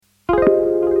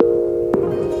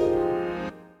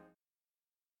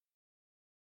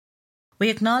We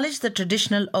acknowledge the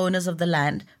traditional owners of the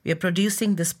land we are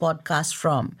producing this podcast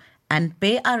from and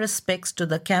pay our respects to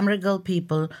the Camaragal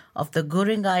people of the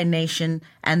Guringai Nation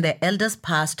and their elders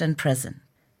past and present.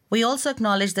 We also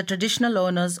acknowledge the traditional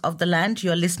owners of the land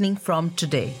you are listening from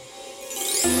today.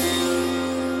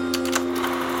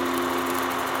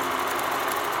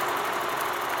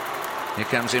 Here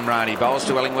comes Imran. He bowls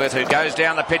to Illingworth, who goes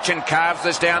down the pitch and carves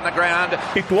this down the ground.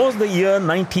 It was the year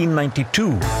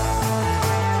 1992.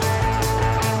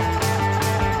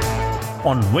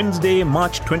 On Wednesday,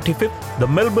 March 25th, the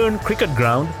Melbourne Cricket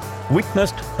Ground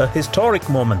witnessed a historic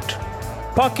moment.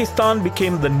 Pakistan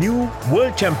became the new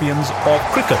world champions of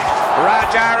cricket.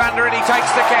 Raja under it, he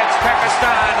takes the catch.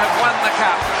 Pakistan have won the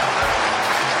cup.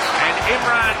 And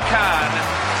Imran Khan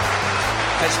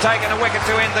has taken a wicket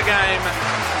to end the game.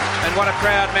 And what a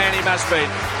proud man he must be.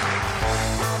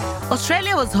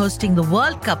 Australia was hosting the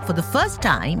World Cup for the first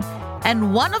time,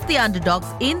 and one of the underdogs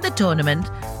in the tournament,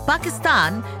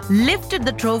 Pakistan, lifted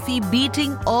the trophy,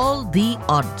 beating all the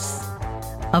odds.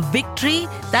 A victory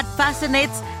that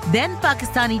fascinates then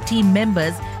Pakistani team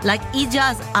members like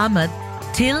Ijaz Ahmed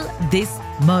till this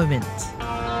moment.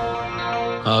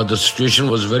 The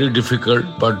situation was very difficult,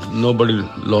 but nobody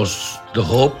lost the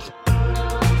hope.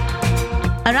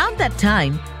 Around that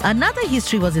time, another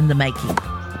history was in the making.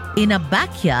 In a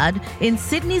backyard in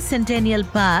Sydney's Centennial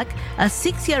Park, a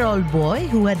 6-year-old boy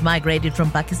who had migrated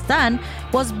from Pakistan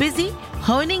was busy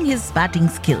honing his batting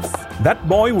skills. That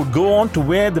boy would go on to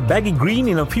wear the baggy green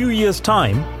in a few years'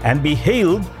 time and be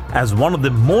hailed as one of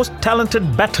the most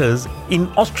talented batters in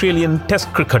Australian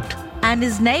Test cricket. And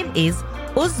his name is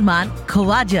Usman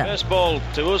Khawaja. First ball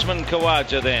to Usman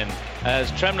Khawaja then,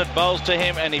 as Tremnett bowls to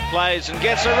him and he plays and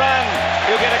gets a run.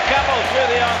 He'll get a couple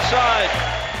through the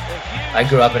onside. I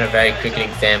grew up in a very cricketing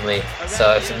family,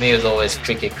 so for me it was always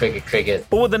cricket, cricket, cricket.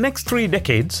 Over the next 3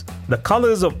 decades, the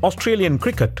colours of Australian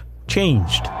cricket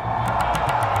changed.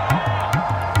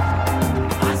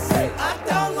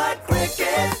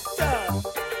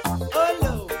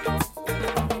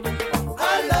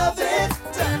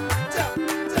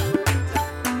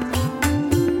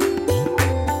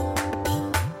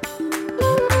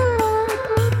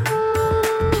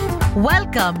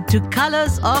 Welcome to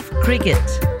Colours of Cricket,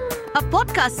 a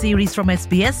podcast series from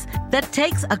SBS that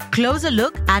takes a closer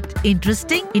look at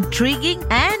interesting, intriguing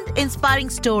and inspiring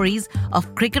stories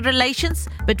of cricket relations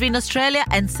between Australia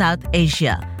and South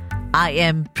Asia. I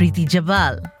am Preeti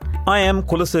Jabal. I am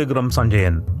Kulasegaram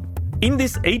Sanjayan. In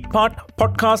this 8-part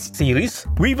podcast series,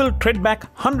 we will tread back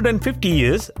 150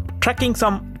 years, tracking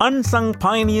some unsung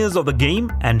pioneers of the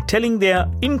game and telling their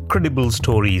incredible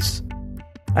stories.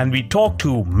 And we talk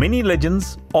to many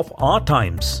legends of our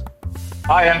times.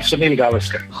 Hi, I'm Sunil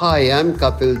Gavaskar. Hi, I'm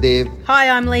Kapil Dev. Hi,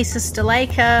 I'm Lisa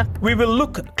Stalaker. We will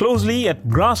look closely at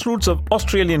grassroots of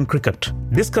Australian cricket,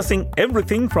 discussing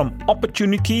everything from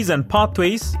opportunities and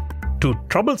pathways to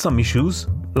troublesome issues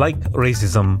like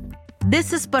racism.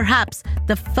 This is perhaps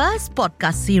the first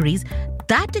podcast series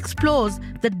that explores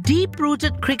the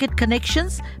deep-rooted cricket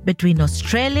connections between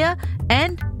Australia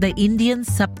and the Indian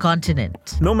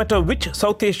subcontinent. No matter which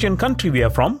South Asian country we are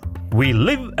from, we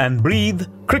live and breathe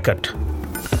cricket.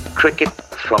 Cricket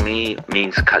for me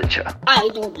means culture. I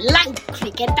don't like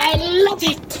cricket, I love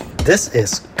it. This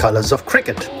is Colours of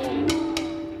Cricket.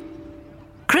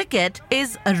 Cricket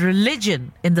is a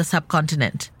religion in the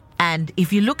subcontinent. And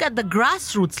if you look at the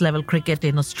grassroots level cricket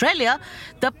in Australia,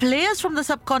 the players from the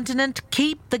subcontinent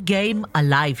keep the game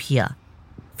alive here.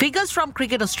 Figures from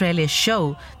Cricket Australia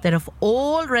show that of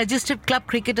all registered club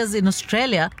cricketers in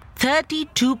Australia,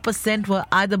 32% were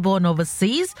either born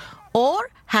overseas or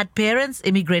had parents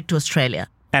immigrate to Australia.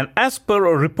 And as per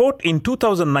a report in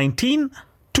 2019,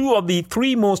 2 of the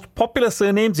 3 most popular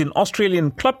surnames in Australian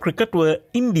club cricket were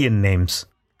Indian names.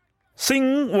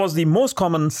 Singh was the most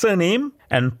common surname,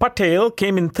 and Patel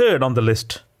came in 3rd on the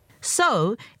list.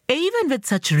 So, even with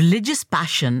such religious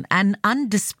passion and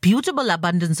undisputable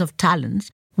abundance of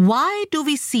talent, why do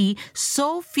we see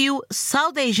so few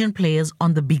South Asian players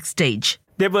on the big stage?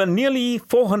 There were nearly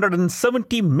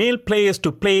 470 male players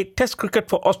to play Test cricket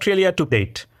for Australia to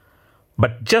date.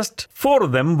 But just 4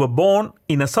 of them were born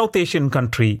in a South Asian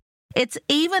country. It's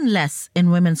even less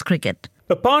in women's cricket.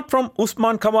 Apart from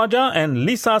Usman Khawaja and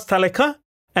Lisa Stalaker,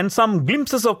 and some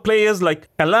glimpses of players like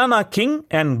Alana King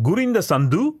and Gurinder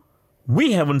Sandhu,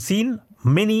 we haven't seen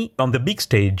many on the big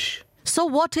stage. So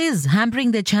what is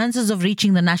hampering their chances of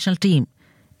reaching the national team?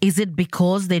 Is it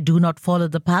because they do not follow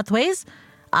the pathways?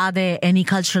 Are there any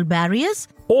cultural barriers?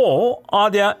 Or are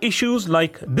there issues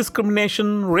like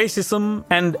discrimination, racism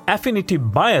and affinity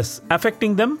bias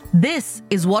affecting them? This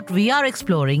is what we are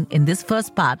exploring in this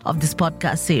first part of this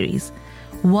podcast series.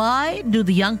 Why do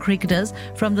the young cricketers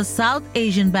from the South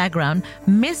Asian background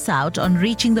miss out on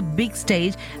reaching the big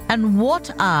stage, and what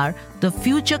are the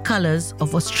future colours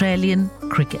of Australian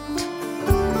cricket?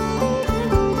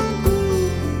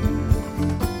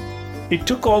 It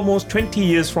took almost 20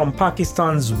 years from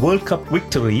Pakistan's World Cup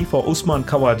victory for Usman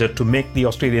Khawaja to make the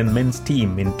Australian men's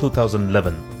team in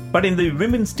 2011. But in the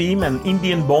women's team, an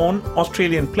Indian-born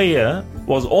Australian player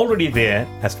was already there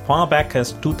as far back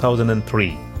as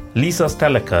 2003, Lisa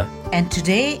Stalaker. And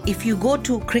today, if you go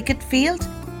to cricket field,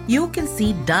 you can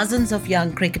see dozens of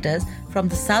young cricketers from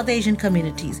the South Asian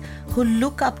communities who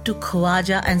look up to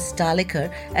Khawaja and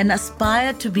Stalaker and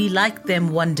aspire to be like them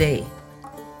one day.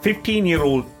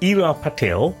 15-year-old Ira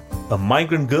Patel, a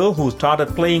migrant girl who started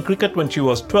playing cricket when she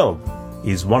was 12,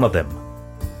 is one of them.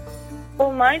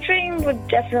 Well, my dream would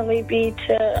definitely be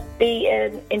to be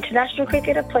an international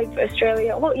cricketer, play for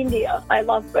Australia or India. I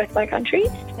love both my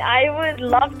countries. I would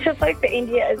love to play for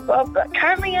India as well, but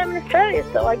currently I'm in Australia,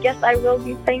 so I guess I will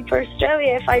be playing for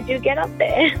Australia if I do get up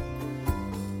there.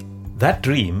 That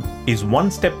dream is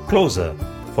one step closer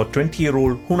for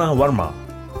 20-year-old Huna Verma,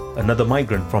 another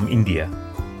migrant from India.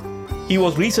 He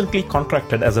was recently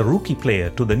contracted as a rookie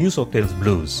player to the New South Wales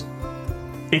Blues.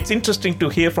 It's interesting to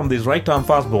hear from this right-arm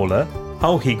fast bowler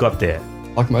how he got there.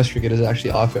 Like most cricketers,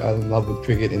 actually, I fell in love with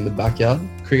cricket in the backyard.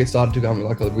 Cricket started to become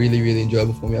like a really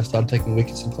enjoyable for me. I started taking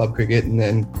wickets in club cricket and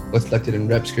then got selected in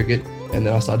reps cricket. And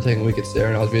then I started taking wickets there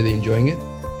and I was really enjoying it.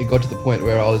 It got to the point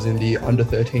where I was in the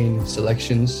under-13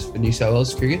 selections for New South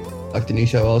Wales cricket, like the New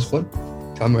South Wales squad.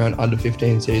 Come around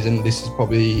under-15 season, this is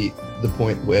probably the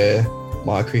point where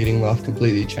my cricketing life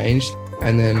completely changed.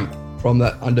 And then from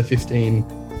that under-15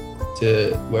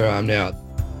 to where I am now.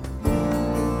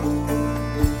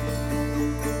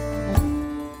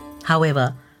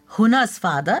 However, Huna's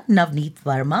father, Navneet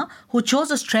Verma, who chose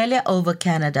Australia over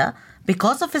Canada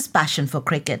because of his passion for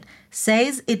cricket,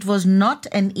 says it was not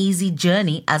an easy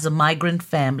journey as a migrant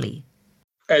family.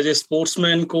 As a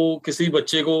sportsman, it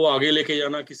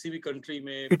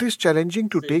is challenging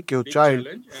to take your child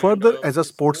further as a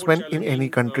sportsman in any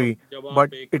country,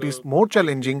 but it is more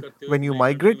challenging when you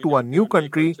migrate to a new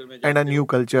country and a new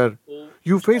culture.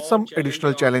 You face some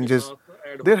additional challenges.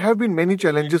 There have been many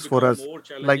challenges for us,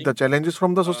 like the challenges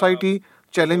from the society,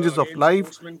 challenges of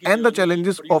life, and the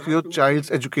challenges of your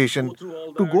child's education.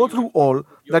 To go through all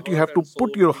that, you have to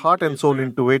put your heart and soul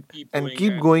into it and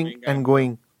keep going and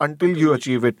going until you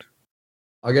achieve it.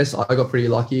 I guess I got pretty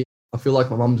lucky. I feel like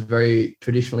my mum's very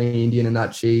traditionally Indian in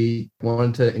that she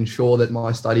wanted to ensure that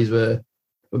my studies were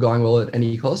going well at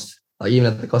any cost, like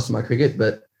even at the cost of my cricket.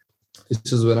 But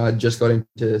this was when I just got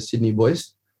into Sydney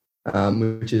Boys,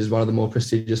 which is one of the more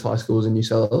prestigious high schools in New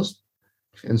South Wales.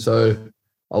 And so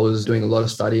I was doing a lot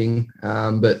of studying,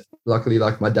 but luckily,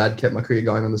 like my dad kept my career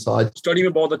going on the side. Study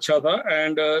mein bahut acha tha,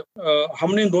 and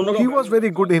he was very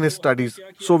good in his studies,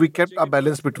 so we kept a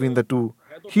balance between the two.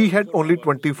 He had only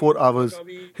 24 hours.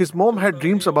 His mom had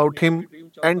dreams about him,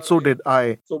 and so did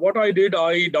I. So what I did,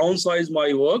 I downsized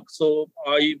my work. So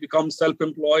I become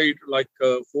self-employed like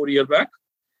 4 years back.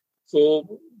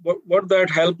 So what that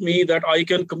helped me, that I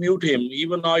can commute him.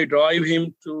 Even I drive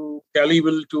him to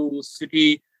Kellyville to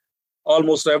city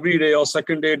almost every day or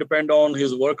second day, depend on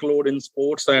his workload in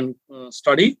sports and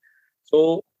study.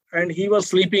 So, and he was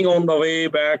sleeping on the way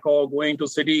back or going to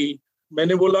city.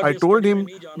 I told him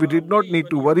we did not need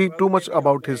to worry too much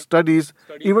about his studies.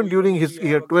 Even during his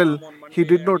year 12, he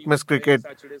did not miss cricket.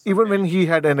 Even when he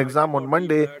had an exam on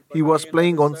Monday, he was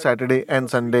playing on Saturday and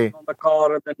Sunday. On the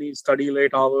car, and then he study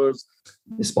late hours.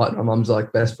 Despite my mum's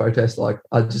best protest,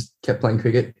 I just kept playing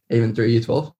cricket even through year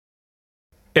 12.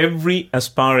 Every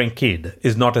aspiring kid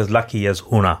is not as lucky as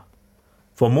Huna.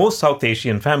 For most South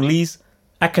Asian families,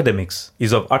 academics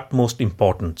is of utmost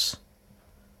importance.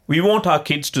 We want our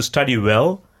kids to study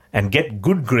well and get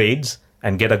good grades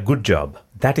and get a good job.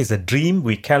 That is a dream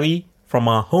we carry from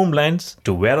our homelands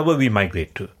to wherever we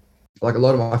migrate to. Like a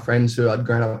lot of my friends who I'd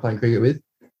grown up playing cricket with,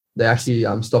 they actually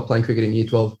stopped playing cricket in year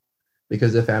 12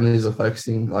 because their families were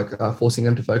focusing, forcing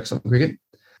them to focus on cricket.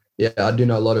 Yeah, I do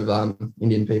know a lot of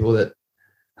Indian people that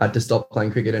had to stop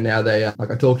playing cricket, and now they, I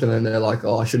talk to them and they're like,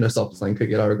 oh, I shouldn't have stopped playing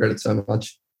cricket. I regret it so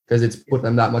much because it's put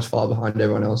them that much far behind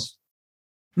everyone else.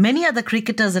 Many other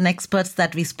cricketers and experts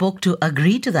that we spoke to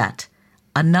agree to that.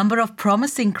 A number of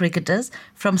promising cricketers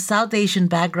from South Asian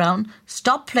background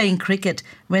stop playing cricket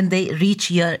when they reach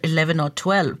year 11 or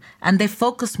 12 and they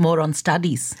focus more on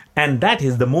studies. And that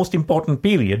is the most important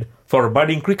period for a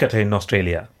budding cricketer in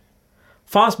Australia.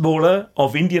 Fast bowler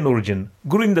of Indian origin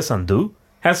Gurinder Sandhu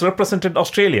has represented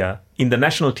Australia in the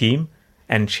national team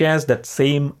and shares that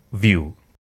same view.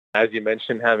 As you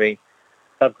mentioned, having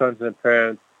subcontinent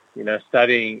parents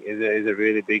studying is a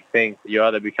really big thing. You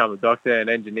either become a doctor, an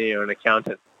engineer, or an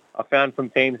accountant. I found from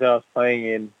teams I was playing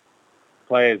in,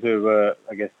 players who were,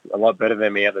 I guess, a lot better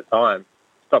than me at the time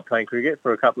stopped playing cricket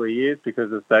for a couple of years because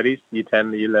of studies, year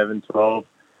 10, year 11, 12,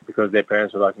 because their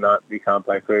parents were like, no, you can't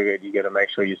play cricket, you got to make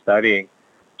sure you're studying.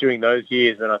 During those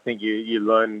years, and I think you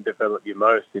learn and develop your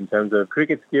most in terms of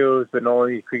cricket skills, but not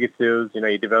only cricket skills,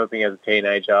 you're developing as a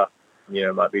teenager,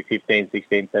 might be 15,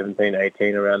 16, 17,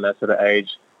 18, around that sort of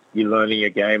age. You're learning your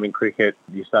game in cricket.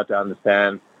 You start to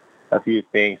understand a few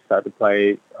things, start to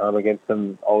play against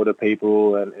some older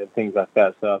people and things like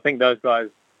that. So I think those guys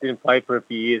didn't play for a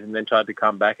few years and then tried to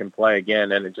come back and play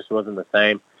again, and it just wasn't the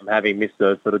same, having missed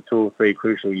those sort of 2 or 3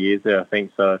 crucial years there, I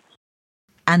think so.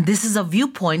 And this is a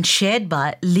viewpoint shared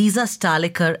by Lisa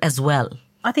Staliker as well.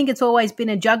 I think it's always been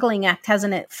a juggling act,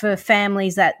 hasn't it, for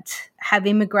families that have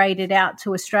immigrated out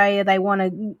to Australia. They want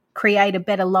to create a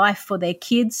better life for their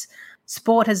kids.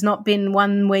 Sport has not been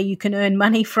one where you can earn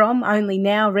money from, only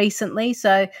now recently.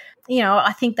 So,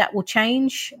 I think that will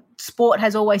change. Sport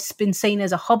has always been seen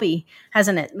as a hobby,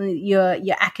 hasn't it?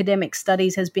 Your academic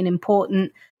studies has been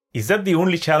important. Is that the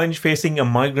only challenge facing a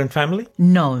migrant family?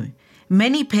 No.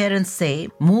 Many parents say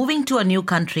moving to a new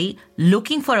country,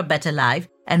 looking for a better life,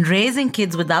 and raising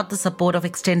kids without the support of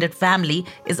extended family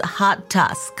is a hard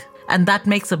task. And that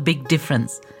makes a big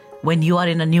difference. When you are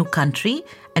in a new country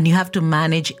and you have to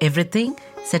manage everything,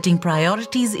 setting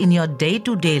priorities in your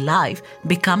day-to-day life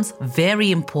becomes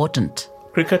very important.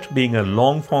 Cricket, being a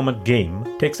long-format game,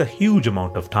 takes a huge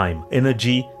amount of time,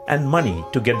 energy and money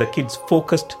to get the kids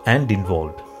focused and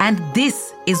involved. And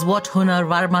this is what Hunar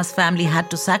Varma's family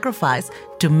had to sacrifice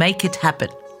to make it happen.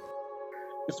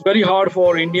 It's very hard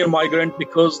for Indian migrants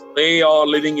because we are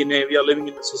living in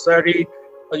a society.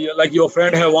 Like your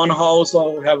friend have one house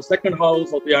or have a second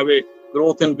house, or they have a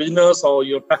growth in business, or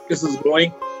your practice is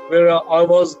growing. Where I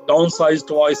was downsized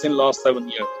twice in last 7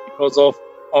 years because of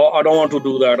I don't want to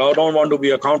do that. I don't want to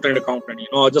be accountant.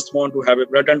 I just want to have a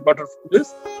bread and butter for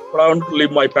this, but I want to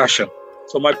live my passion.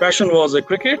 So my passion was a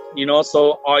cricket,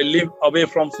 so I live away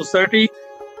from society.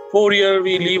 4 years,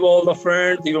 we leave all the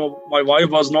friends. My wife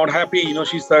was not happy.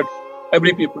 She said,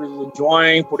 every people is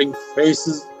enjoying, putting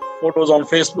photos on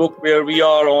Facebook where we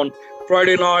are on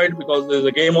Friday night because there's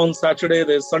a game on Saturday.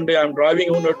 There's Sunday, I'm driving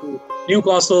Hunar to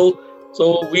Newcastle.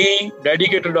 So we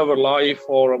dedicated our life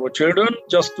for our children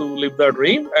just to live their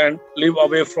dream and live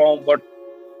away from what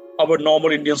our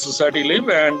normal Indian society live.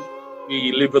 And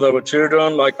we live with our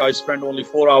children. Like I spend only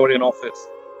 4 hours in office.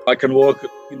 I can work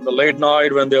in the late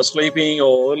night when they're sleeping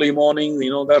or early morning.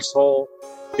 That's all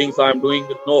things I'm doing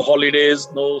with no holidays,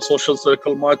 no social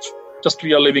circle much. Just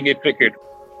we are living in cricket.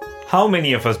 How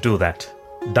many of us do that?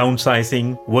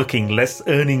 Downsizing, working less,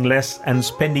 earning less, and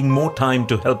spending more time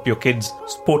to help your kids'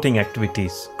 sporting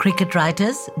activities. Cricket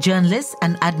writers, journalists,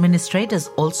 and administrators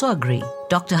also agree.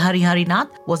 Dr. Hari Harinath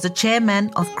was the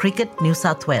chairman of Cricket New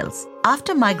South Wales.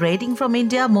 After migrating from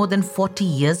India more than 40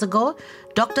 years ago,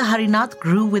 Dr. Harinath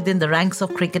grew within the ranks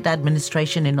of cricket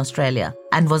administration in Australia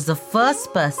and was the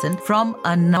first person from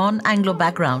a non-Anglo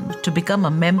background to become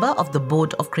a member of the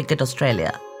board of Cricket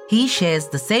Australia. He shares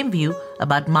the same view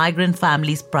about migrant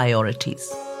families'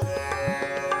 priorities.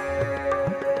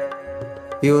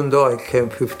 Even though I came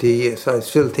 50 years, I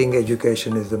still think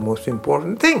education is the most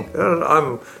important thing.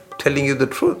 I'm telling you the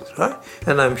truth, right?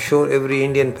 And I'm sure every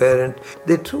Indian parent,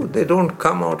 they don't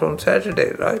come out on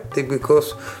Saturday, right?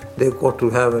 Because they've got to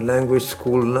have a language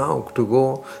school now to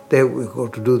go. They've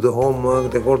got to do the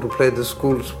homework. They've got to play the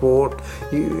school sport.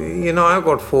 I've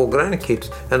got 4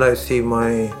 grandkids, and I see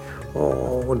my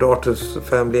daughter's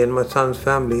family and my son's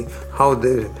family, how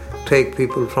they take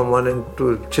people from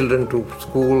children to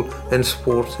school and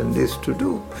sports and this to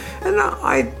do. And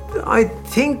I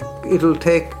think it'll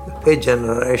take a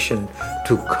generation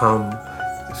to come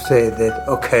say that,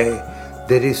 okay,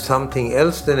 there is something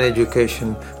else than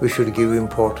education we should give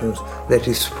importance, that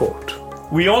is sport.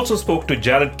 We also spoke to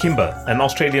Jared Kimber, an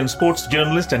Australian sports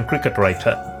journalist and cricket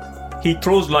writer. He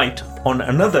throws light on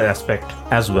another aspect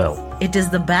as well. It is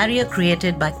the barrier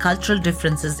created by cultural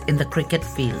differences in the cricket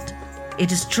field.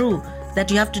 It is true that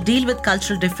you have to deal with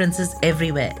cultural differences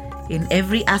everywhere, in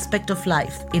every aspect of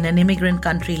life, in an immigrant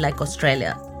country like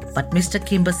Australia. But Mr.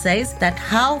 Kimber says that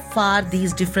how far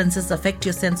these differences affect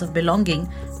your sense of belonging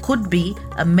could be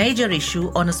a major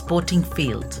issue on a sporting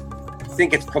field. I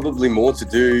think it's probably more to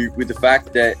do with the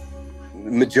fact that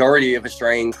the majority of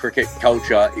Australian cricket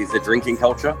culture is a drinking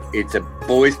culture. It's a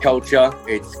boys' culture.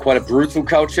 It's quite a brutal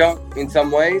culture in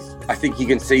some ways. I think you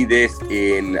can see this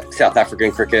in South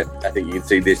African cricket. I think you can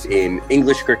see this in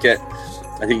English cricket.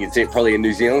 I think you can see it probably in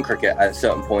New Zealand cricket at a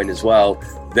certain point as well,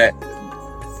 that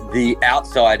the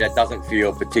outsider doesn't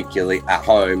feel particularly at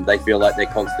home. They feel like they're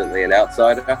constantly an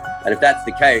outsider. And if that's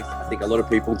the case, I think a lot of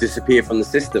people disappear from the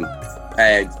system.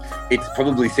 And it's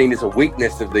probably seen as a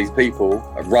weakness of these people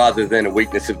rather than a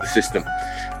weakness of the system.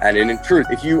 And in truth,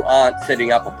 if you aren't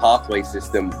setting up a pathway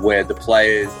system where the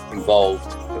players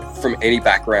involved from any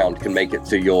background can make it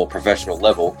to your professional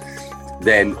level,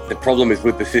 then the problem is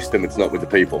with the system, it's not with the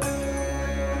people.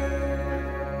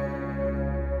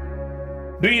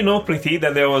 Do you know, Preeti,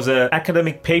 that there was an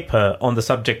academic paper on the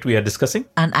subject we are discussing?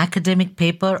 An academic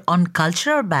paper on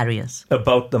cultural barriers.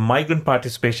 About the migrant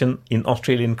participation in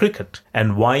Australian cricket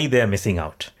and why they are missing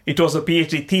out. It was a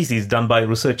PhD thesis done by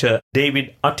researcher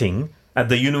David Utting at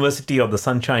the University of the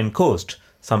Sunshine Coast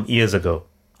some years ago.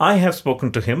 I have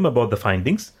spoken to him about the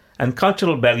findings, and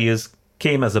cultural barriers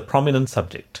came as a prominent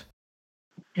subject.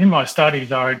 In my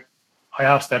studies, I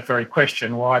asked that very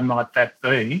question, why might that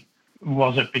be?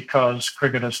 Was it because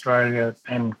Cricket Australia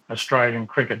and Australian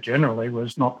cricket generally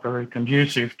was not very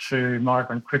conducive to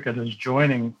migrant cricketers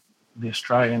joining the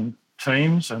Australian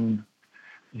teams and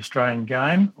the Australian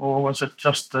game? Or was it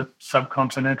just that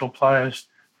subcontinental players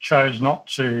chose not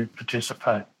to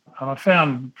participate? And I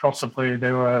found possibly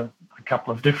there were a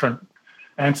couple of different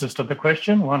answers to the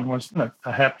question. One was that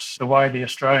perhaps the way the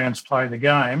Australians play the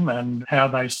game and how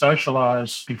they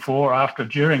socialise before, after,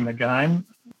 during the game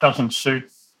doesn't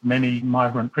suit many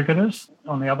migrant cricketers.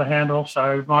 On the other hand,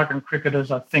 also, migrant cricketers,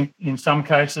 I think, in some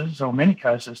cases, or many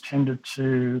cases, tended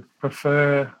to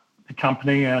prefer the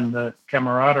company and the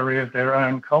camaraderie of their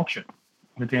own culture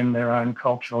within their own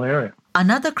cultural area.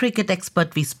 Another cricket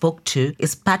expert we spoke to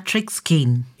is Patrick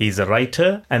Skeen. He's a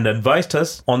writer and advised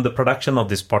us on the production of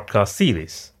this podcast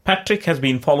series. Patrick has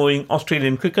been following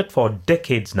Australian cricket for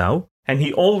decades now, and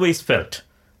he always felt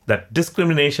that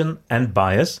discrimination and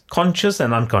bias, conscious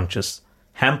and unconscious,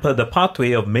 hamper the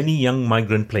pathway of many young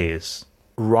migrant players.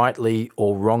 Rightly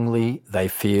or wrongly, they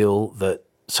feel that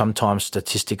sometimes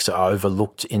statistics are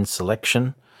overlooked in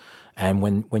selection. And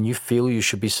when you feel you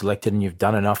should be selected and you've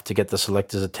done enough to get the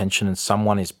selector's attention and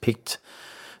someone is picked,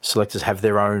 selectors have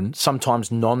their own, sometimes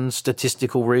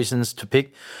non-statistical reasons to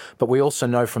pick. But we also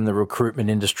know from the recruitment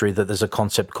industry that there's a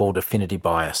concept called affinity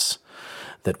bias,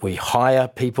 that we hire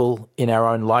people in our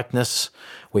own likeness.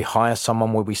 We hire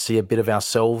someone where we see a bit of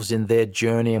ourselves in their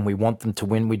journey and we want them to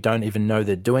win. We don't even know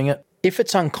they're doing it. If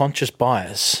it's unconscious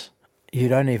bias, you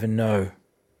don't even know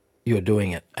you're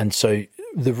doing it. And so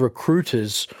the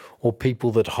recruiters or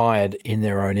people that hired in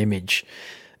their own image,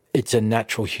 it's a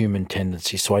natural human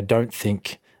tendency. So I don't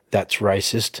think that's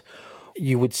racist.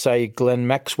 You would say Glenn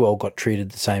Maxwell got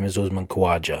treated the same as Usman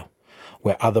Khawaja,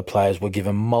 where other players were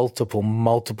given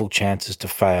multiple chances to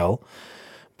fail.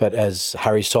 But as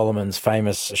Harry Solomon's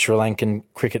famous Sri Lankan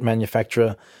cricket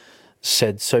manufacturer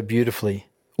said so beautifully,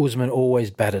 Usman always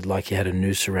batted like he had a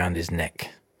noose around his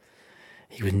neck.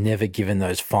 He was never given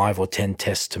those 5 or 10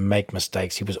 tests to make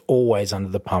mistakes. He was always under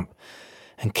the pump.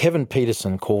 And Kevin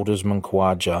Peterson called Usman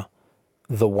Khawaja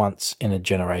the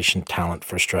once-in-a-generation talent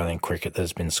for Australian cricket that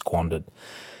has been squandered.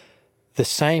 The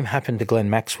same happened to Glenn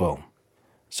Maxwell.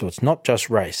 So it's not just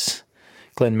race.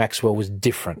 Glenn Maxwell was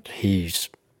different. He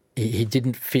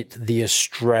didn't fit the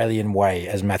Australian way,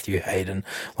 as Matthew Hayden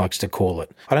likes to call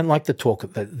it. I don't like the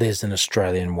talk that there's an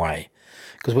Australian way,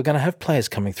 because we're going to have players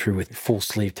coming through with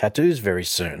full-sleeve tattoos very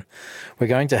soon. We're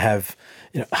going to have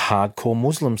hardcore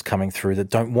Muslims coming through that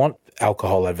don't want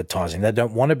alcohol advertising. They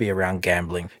don't want to be around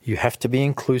gambling. You have to be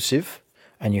inclusive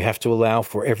and you have to allow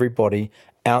for everybody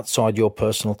outside your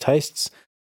personal tastes.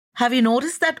 Have you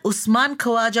noticed that Usman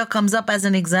Khawaja comes up as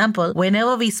an example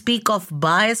whenever we speak of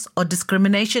bias or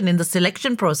discrimination in the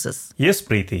selection process? Yes,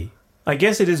 Preeti. I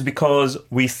guess it is because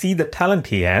we see the talent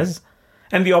he has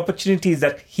and the opportunities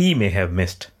that he may have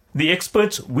missed. The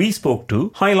experts we spoke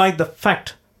to highlight the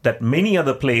fact that many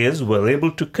other players were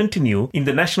able to continue in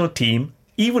the national team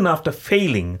even after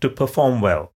failing to perform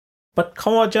well. But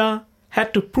Khawaja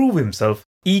had to prove himself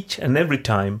each and every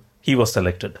time he was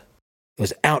selected. There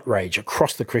was outrage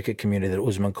across the cricket community that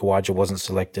Usman Khawaja wasn't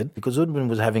selected because Usman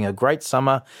was having a great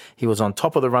summer. He was on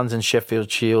top of the runs in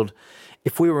Sheffield Shield.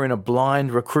 If we were in a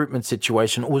blind recruitment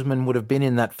situation, Usman would have been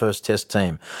in that first test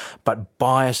team. But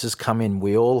biases come in.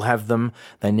 We all have them.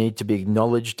 They need to be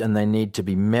acknowledged and they need to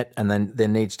be met, and then there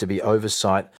needs to be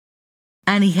oversight.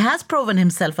 And he has proven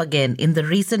himself again in the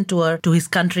recent tour to his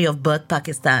country of birth,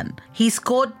 Pakistan. He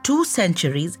scored 2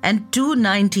 centuries and 2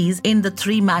 90s in the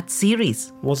 3-match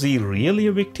series. Was he really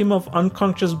a victim of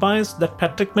unconscious bias that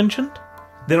Patrick mentioned?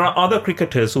 There are other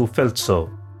cricketers who felt so.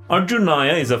 Arjun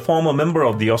Nair is a former member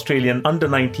of the Australian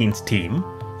under-19s team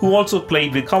who also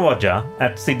played with Khawaja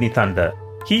at Sydney Thunder.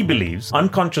 He believes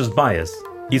unconscious bias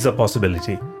is a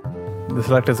possibility. The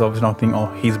selectors obviously don't think, oh,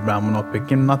 he's brown, we're not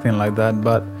picking, nothing like that.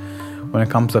 But when it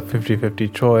comes to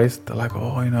 50-50 choice, they're like,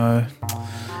 oh,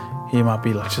 he might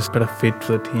be like just better fit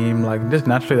for the team. Like just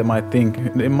naturally they might think.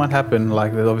 It might happen,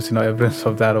 like there's obviously no evidence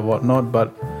of that or whatnot,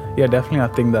 but yeah, definitely I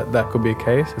think that could be a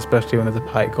case, especially when there's a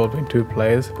tight call between two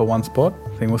players for one spot.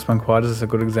 I think Usman Khawaja is a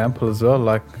good example as well.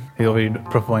 Like he's already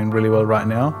performing really well right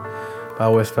now. I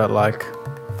always felt like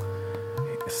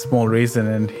a small reason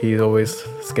and he's always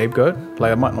scapegoat.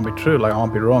 Like it might not be true, like I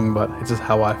might be wrong, but it's just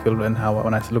how I feel and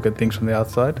when I look at things from the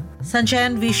outside.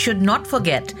 Sanjayan, we should not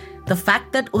forget the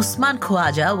fact that Usman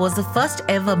Khawaja was the first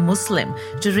ever Muslim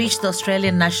to reach the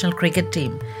Australian national cricket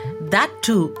team. That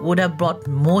too would have brought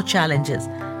more challenges.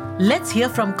 Let's hear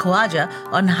from Khawaja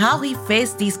on how he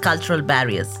faced these cultural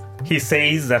barriers. He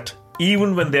says that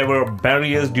even when there were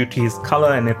barriers due to his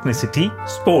colour and ethnicity,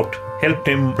 sport helped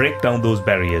him break down those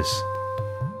barriers.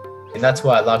 And that's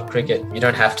why I love cricket. You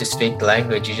don't have to speak the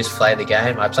language, you just play the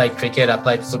game. I played cricket, I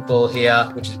played football here,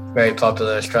 which is very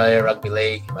popular in Australia, rugby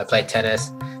league. I played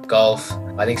tennis, golf.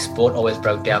 I think sport always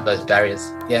broke down those barriers.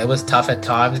 Yeah, it was tough at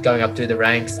times going up through the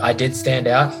ranks. I did stand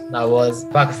out. I was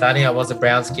Pakistani, I was a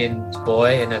brown-skinned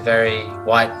boy in a very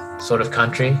white sort of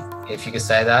country, if you could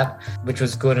say that, which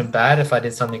was good and bad. If I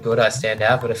did something good, I'd stand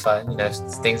out. But if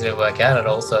things didn't work out,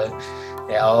 I'll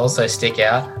also stick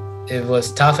out. It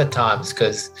was tough at times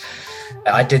because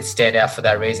I did stand out for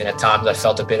that reason. At times I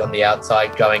felt a bit on the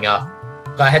outside growing up.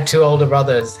 I had two older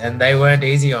brothers and they weren't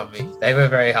easy on me. They were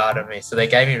very hard on me. So they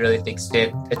gave me really thick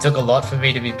skin. It took a lot for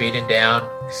me to be beaten down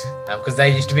because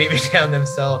they used to beat me down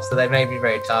themselves. So they made me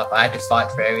very tough. I had to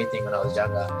fight for everything when I was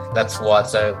younger. That's what.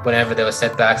 So whenever there were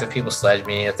setbacks and people sledged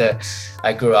me,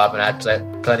 I grew up and I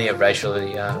had plenty of racial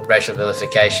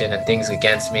vilification and things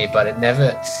against me, but it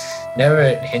never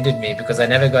hindered me because I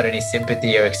never got any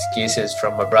sympathy or excuses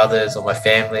from my brothers or my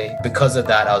family. Because of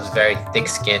that, I was very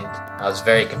thick-skinned. I was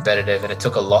very competitive, and it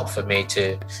took a lot for me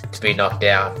to be knocked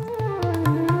down.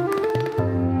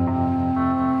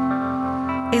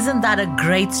 Isn't that a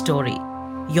great story?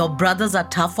 Your brothers are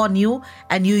tough on you,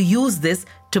 and you use this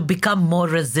to become more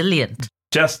resilient.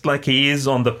 Just like he is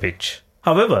on the pitch.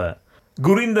 However,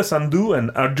 Gurinder Sandhu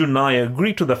and Arjun Nair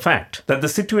agree to the fact that the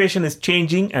situation is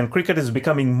changing and cricket is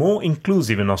becoming more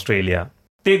inclusive in Australia.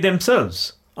 They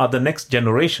themselves are the next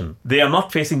generation. They are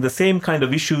not facing the same kind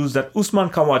of issues that Usman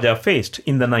Khawaja faced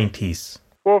in the 90s.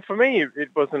 Well, for me, it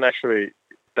wasn't actually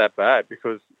that bad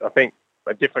because I think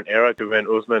a different era to when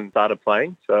Usman started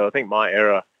playing. So I think my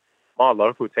era, my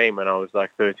local team when I was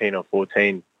like 13 or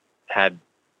 14 had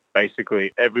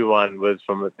basically everyone was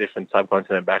from a different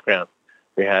subcontinent background.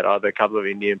 We had either a couple of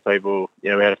Indian people, we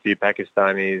had a few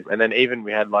Pakistanis, and then even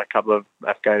we had like a couple of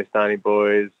Afghanistani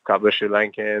boys, a couple of Sri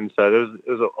Lankans. So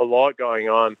there was a lot going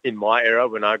on in my era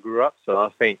when I grew up. So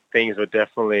I think things were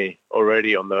definitely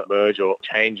already on the verge or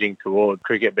changing toward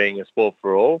cricket being a sport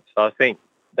for all. So I think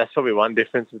that's probably one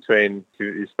difference between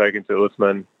who's spoken to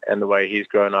Usman and the way he's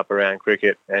grown up around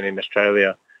cricket and in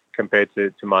Australia compared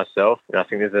to myself. And I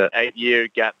think there's an 8-year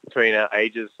gap between our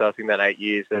ages. So I think that 8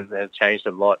 years has changed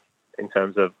a lot in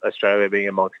terms of Australia being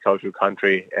a multicultural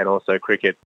country and also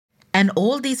cricket. And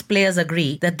all these players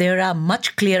agree that there are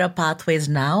much clearer pathways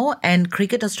now and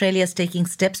Cricket Australia is taking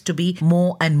steps to be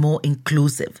more and more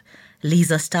inclusive.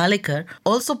 Lisa Staliker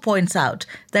also points out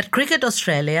that Cricket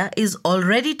Australia is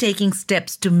already taking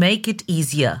steps to make it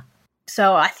easier.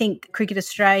 So I think Cricket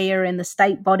Australia and the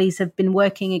state bodies have been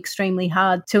working extremely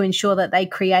hard to ensure that they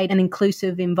create an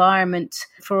inclusive environment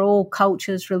for all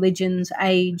cultures, religions,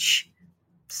 age,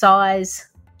 size,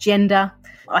 gender.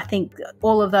 I think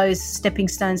all of those stepping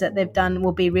stones that they've done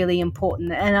will be really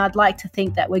important. And I'd like to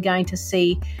think that we're going to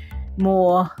see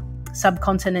more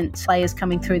subcontinent players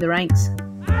coming through the ranks.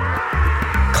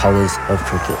 Colours of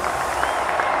cricket.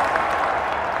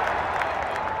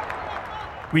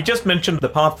 We just mentioned the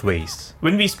pathways.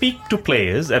 When we speak to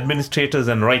players, administrators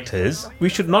and writers, we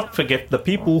should not forget the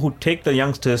people who take the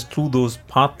youngsters through those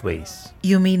pathways.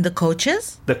 You mean the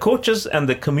coaches? The coaches and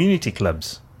the community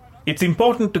clubs. It's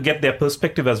important to get their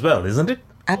perspective as well, isn't it?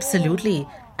 Absolutely.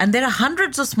 And there are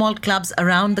hundreds of small clubs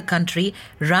around the country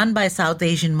run by South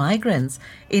Asian migrants,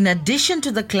 in addition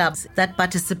to the clubs that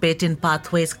participate in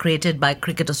pathways created by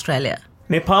Cricket Australia.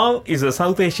 Nepal is a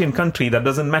South Asian country that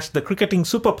doesn't match the cricketing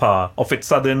superpower of its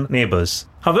southern neighbours.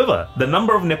 However, the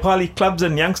number of Nepali clubs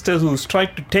and youngsters who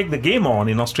strive to take the game on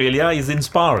in Australia is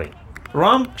inspiring.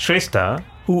 Ram Shrestha,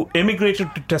 who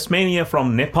emigrated to Tasmania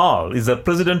from Nepal, is the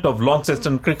president of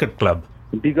Launceston Cricket Club.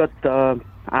 We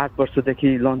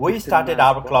started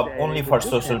our club only for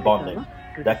social bonding.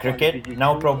 The cricket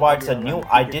now provides a new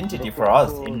identity for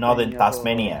us in northern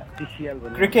Tasmania.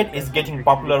 Cricket is getting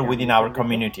popular within our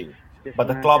community. But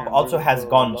the club also has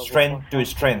gone strength to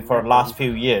strength for the last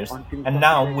few years, and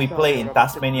now we play in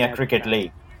Tasmania Cricket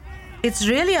League. It's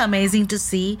really amazing to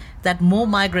see that more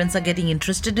migrants are getting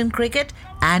interested in cricket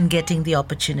and getting the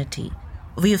opportunity.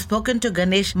 We have spoken to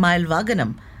Ganesh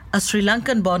Mailvaganam, a Sri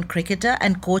Lankan-born cricketer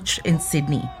and coach in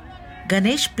Sydney.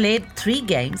 Ganesh played 3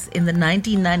 games in the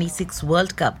 1996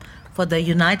 World Cup for the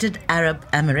United Arab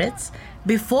Emirates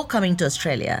before coming to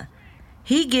Australia.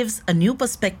 He gives a new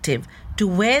perspective to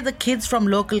where the kids from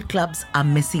local clubs are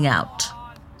missing out.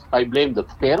 I blame the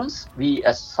parents. We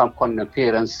as subcontinent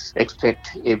parents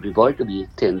expect every boy to be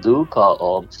Tendulkar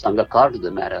or Sangakkara to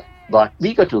the matter. But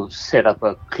we got to set up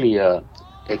a clear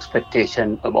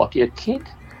expectation about your kid.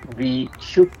 We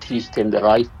should teach them the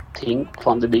right thing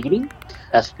from the beginning.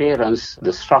 As parents,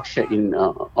 the structure in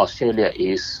Australia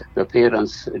is the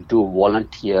parents do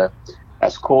volunteer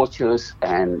as coaches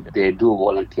and they do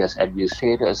volunteer as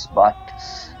administrators, but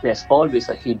there's always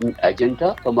a hidden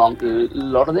agenda among a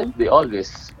lot of them. They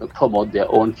always promote their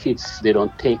own kids. They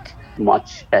don't take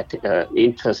much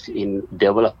interest in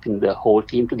developing the whole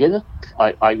team together.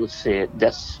 I would say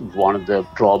that's one of the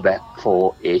drawbacks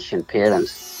for Asian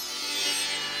parents.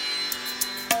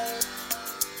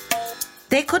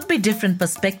 There could be different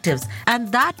perspectives,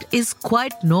 and that is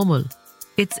quite normal.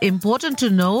 It's important to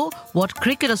know what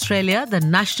Cricket Australia, the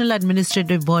national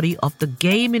administrative body of the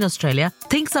game in Australia,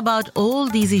 thinks about all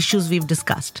these issues we've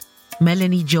discussed.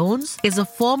 Melanie Jones is a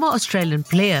former Australian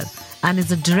player and is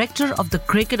the director of the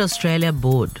Cricket Australia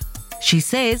board. She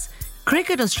says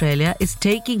Cricket Australia is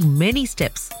taking many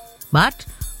steps, but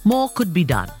more could be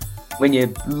done. When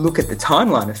you look at the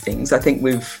timeline of things, I think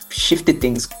we've shifted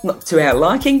things, not to our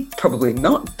liking, probably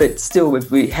not, but still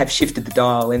we have shifted the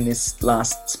dial in this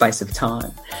last space of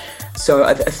time. So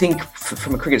I think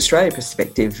from a Cricket Australia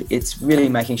perspective, it's really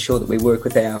making sure that we work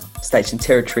with our states and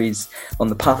territories on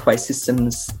the pathway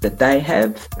systems that they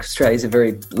have. Australia is a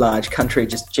very large country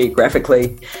just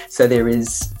geographically, so there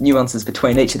is nuances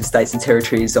between each of the states and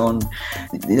territories on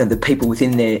the people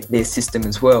within their system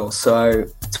as well. So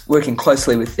it's working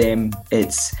closely with them.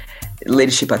 It's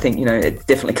leadership, I think, it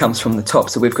definitely comes from the top.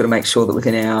 So we've got to make sure that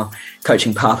within our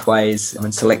coaching pathways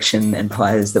and selection and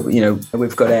players that,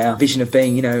 we've got our vision of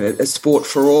being, a sport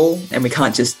for all. And we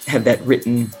can't just have that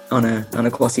written on a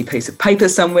glossy piece of paper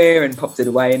somewhere and popped it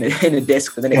away in a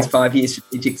desk for the next 5 years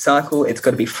strategic cycle. It's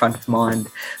got to be front of mind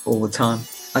all the time.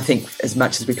 I think as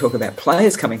much as we talk about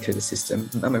players coming through the system,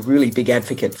 I'm a really big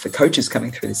advocate for coaches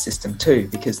coming through the system too,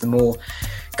 because the more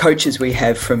coaches we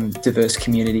have from diverse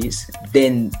communities,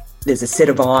 then there's a set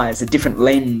of eyes, a different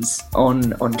lens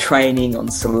on training, on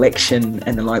selection,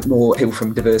 and more people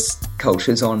from diverse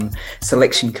cultures on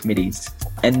selection committees.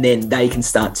 And then they can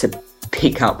start to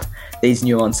pick up these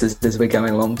nuances as we're going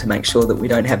along to make sure that we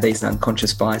don't have these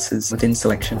unconscious biases within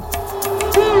selection.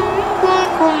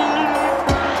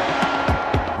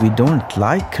 We don't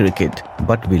like cricket,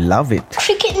 but we love it.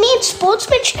 Cricket needs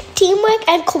sportsmanship, teamwork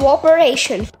and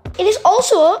cooperation. It is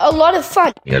also a lot of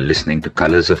fun. You're listening to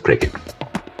Colours of Cricket.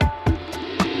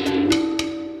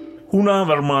 Huna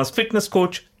Verma's fitness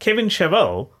coach Kevin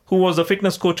Chevelle, who was the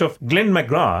fitness coach of Glenn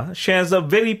McGrath, shares a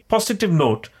very positive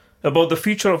note about the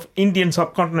future of Indian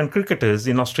subcontinent cricketers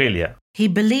in Australia. He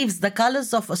believes the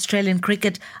colours of Australian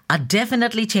cricket are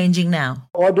definitely changing now.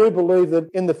 I do believe that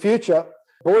in the future,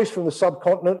 boys from the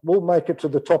subcontinent will make it to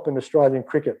the top in Australian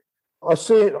cricket. I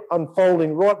see it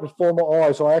unfolding right before my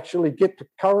eyes. I actually get to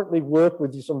currently work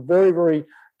with some very, very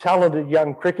talented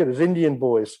young cricketers, Indian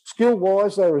boys.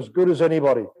 Skill-wise, they're as good as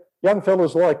anybody. Young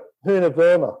fellas like Huna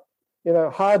Verma,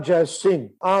 Harjaz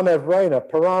Singh, Arnav Raina,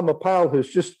 Parama Pal,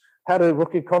 who's just had a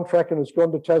rookie contract and has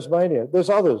gone to Tasmania. There's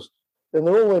others. And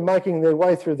they're all making their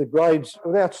way through the grades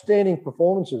with outstanding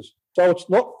performances. So it's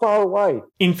not far away.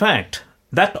 In fact,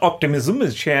 that optimism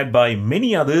is shared by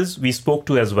many others we spoke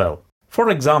to as well. For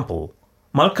example,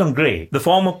 Malcolm Gray, the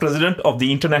former president of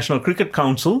the International Cricket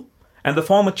Council and the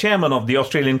former chairman of the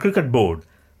Australian Cricket Board,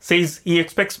 says he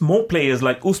expects more players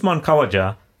like Usman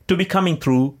Khawaja to be coming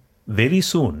through very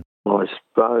soon. I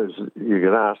suppose you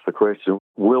could ask the question,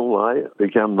 will they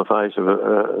become the face of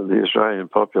the Australian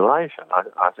population?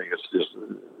 I think it's just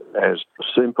as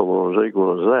simple or as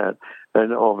equal as that.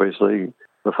 And obviously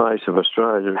the face of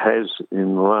Australia has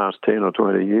in the last 10 or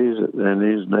 20 years and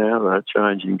is now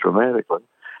changing dramatically.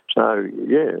 So,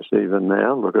 yes, even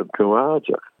now, look at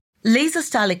Khawaja. Lisa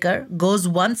Staliker goes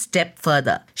one step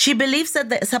further. She believes that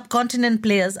the subcontinent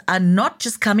players are not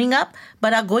just coming up,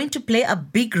 but are going to play a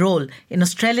big role in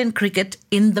Australian cricket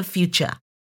in the future.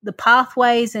 The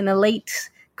pathways in elite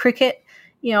cricket,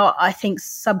 I think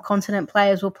subcontinent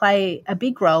players will play a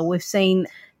big role. We've seen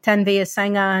Tanveer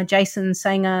Sangha, Jason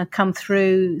Sangha come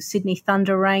through Sydney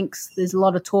Thunder ranks. There's a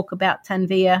lot of talk about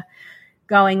Tanveer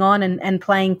going on and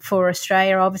playing for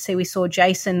Australia. Obviously, we saw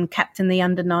Jason captain the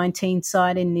under-19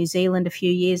 side in New Zealand a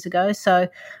few years ago. So,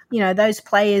 those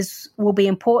players will be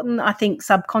important. I think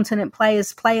subcontinent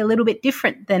players play a little bit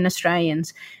different than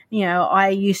Australians. I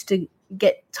used to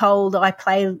get told I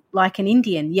play like an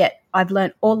Indian, yet I've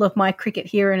learnt all of my cricket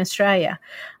here in Australia.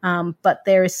 But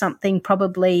there is something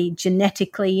probably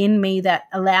genetically in me that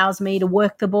allows me to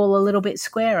work the ball a little bit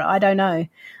squarer. I don't know.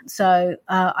 So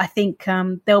I think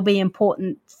they'll be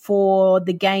important for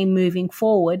the game moving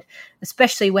forward,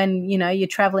 especially when, you're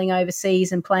travelling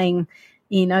overseas and playing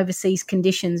in overseas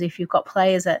conditions. If you've got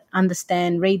players that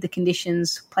understand, read the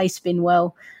conditions, play spin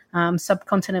well,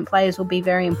 subcontinent players will be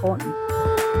very important.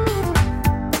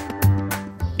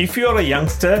 If you're a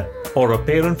youngster or a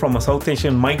parent from a South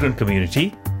Asian migrant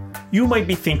community, you might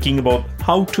be thinking about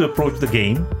how to approach the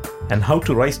game and how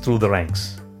to rise through the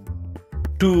ranks.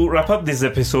 To wrap up this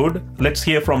episode, let's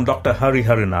hear from Dr. Hari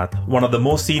Harinath, one of the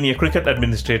most senior cricket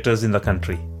administrators in the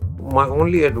country. My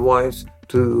only advice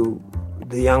to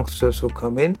the youngsters who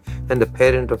come in and the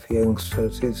parent of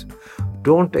youngsters is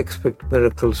don't expect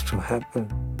miracles to happen,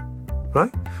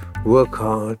 right? Work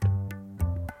hard,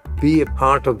 be a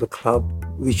part of the club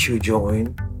which you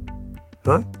join,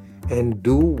 right? And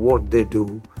do what they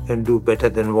do and do better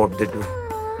than what they do.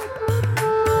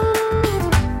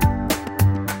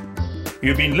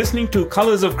 You've been listening to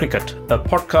Colours of Cricket, a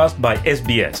podcast by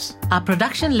SBS. Our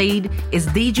production lead is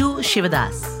Diju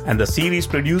Shivadas. And the series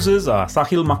producers are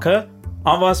Sahil Makkar,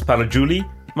 Avas Parajuli,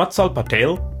 Matsal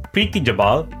Patel, Preeti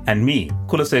Jabal, and me,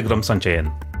 Kulasegaram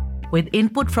Sanchayan. With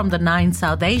input from the 9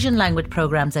 South Asian language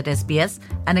programs at SBS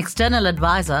and external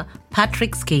advisor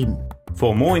Patrick Skeen.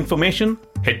 For more information,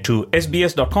 head to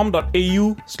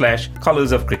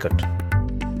sbs.com.au/colours of cricket.